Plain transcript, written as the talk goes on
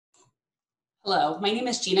Hello, my name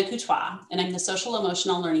is Gina Coutois, and I'm the Social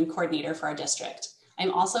Emotional Learning Coordinator for our district.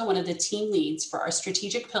 I'm also one of the team leads for our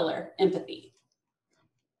strategic pillar, Empathy.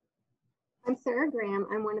 I'm Sarah Graham.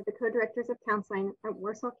 I'm one of the co-directors of counseling at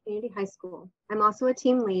Warsaw Community High School. I'm also a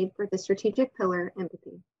team lead for the strategic pillar,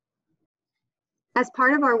 Empathy. As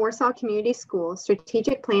part of our Warsaw Community School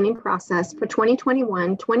strategic planning process for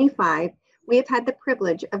 2021-25, we have had the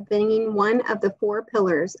privilege of being one of the 4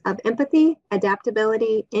 pillars of empathy,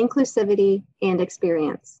 adaptability, inclusivity, and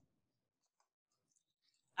experience.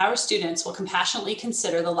 Our students will compassionately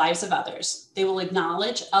consider the lives of others. They will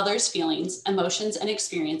acknowledge others' feelings, emotions, and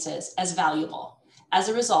experiences as valuable. As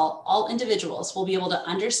a result, all individuals will be able to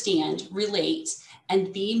understand, relate,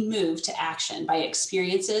 and be moved to action by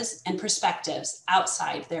experiences and perspectives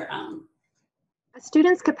outside their own. A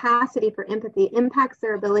student's capacity for empathy impacts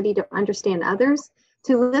their ability to understand others,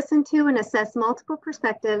 to listen to and assess multiple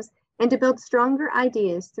perspectives, and to build stronger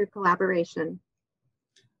ideas through collaboration.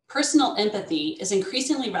 Personal empathy is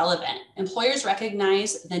increasingly relevant. Employers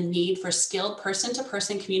recognize the need for skilled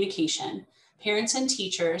person-to-person communication. Parents and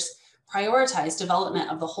teachers prioritize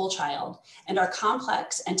development of the whole child, and our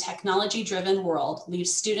complex and technology-driven world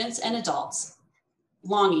leaves students and adults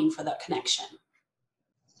longing for that connection.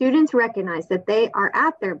 Students recognize that they are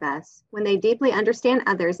at their best when they deeply understand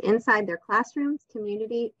others inside their classrooms,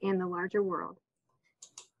 community, and the larger world.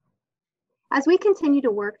 As we continue to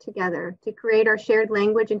work together to create our shared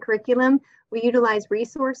language and curriculum, we utilize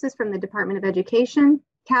resources from the Department of Education,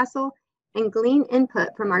 CASEL, and glean input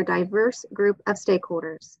from our diverse group of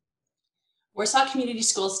stakeholders. Warsaw Community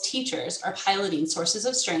Schools teachers are piloting Sources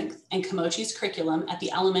of Strength and Komochi's curriculum at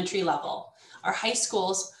the elementary level. Our high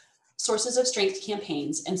schools' Sources of Strength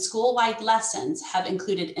campaigns and school-wide lessons have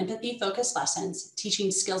included empathy-focused lessons, teaching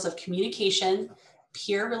skills of communication,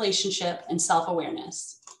 peer relationship, and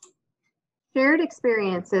self-awareness. Shared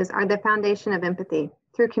experiences are the foundation of empathy.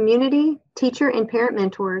 Through community, teacher, and parent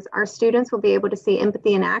mentors, our students will be able to see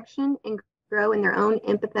empathy in action and grow in their own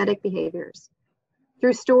empathetic behaviors.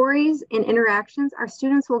 Through stories and interactions, our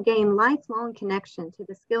students will gain lifelong connection to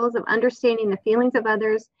the skills of understanding the feelings of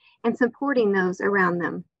others and supporting those around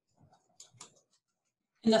them.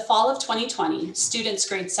 In the fall of 2020, students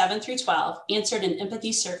grades 7 through 12 answered an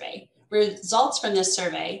empathy survey. Results from this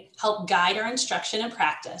survey help guide our instruction and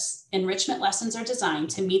practice. Enrichment lessons are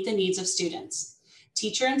designed to meet the needs of students.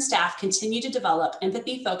 Teacher and staff continue to develop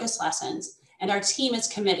empathy-focused lessons, and our team is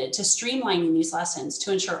committed to streamlining these lessons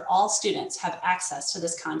to ensure all students have access to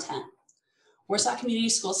this content. Warsaw Community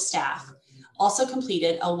Schools staff also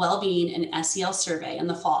completed a well-being and SEL survey in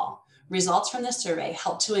the fall. Results from this survey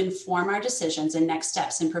help to inform our decisions and next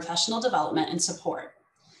steps in professional development and support.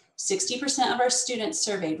 60% of our students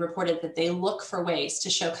surveyed reported that they look for ways to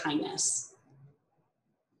show kindness.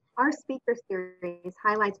 Our speaker series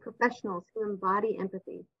highlights professionals who embody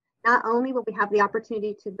empathy. Not only will we have the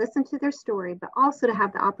opportunity to listen to their story, but also to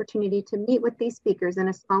have the opportunity to meet with these speakers in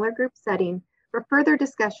a smaller group setting for further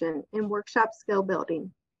discussion and workshop skill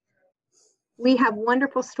building. We have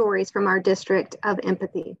wonderful stories from our district of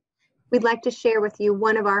empathy. We'd like to share with you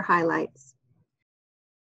one of our highlights.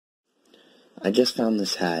 I just found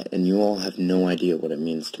this hat, and you all have no idea what it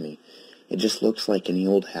means to me. It just looks like any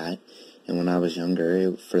old hat, and when I was younger,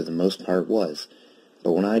 it for the most part was.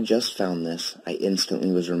 But when I just found this, I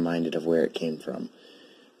instantly was reminded of where it came from.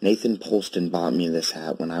 Nathan Polston bought me this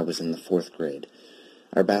hat when I was in the 4th grade.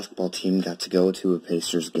 Our basketball team got to go to a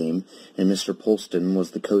Pacers game, and Mr. Polston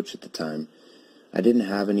was the coach at the time. I didn't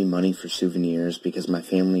have any money for souvenirs because my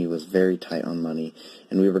family was very tight on money,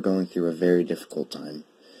 and we were going through a very difficult time.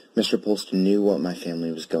 Mr. Polston knew what my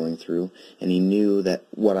family was going through, and he knew that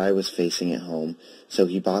what I was facing at home, so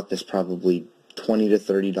he bought this probably $20 to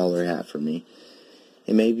 $30 hat for me.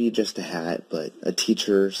 It may be just a hat, but a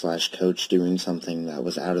teacher/coach doing something that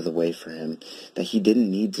was out of the way for him, that he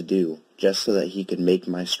didn't need to do, just so that he could make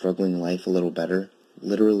my struggling life a little better,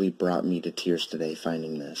 literally brought me to tears today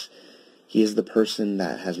finding this. He is the person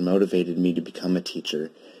that has motivated me to become a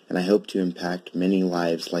teacher, and I hope to impact many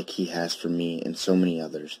lives like he has for me and so many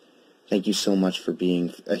others. Thank you so much for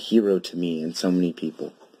being a hero to me and so many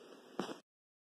people.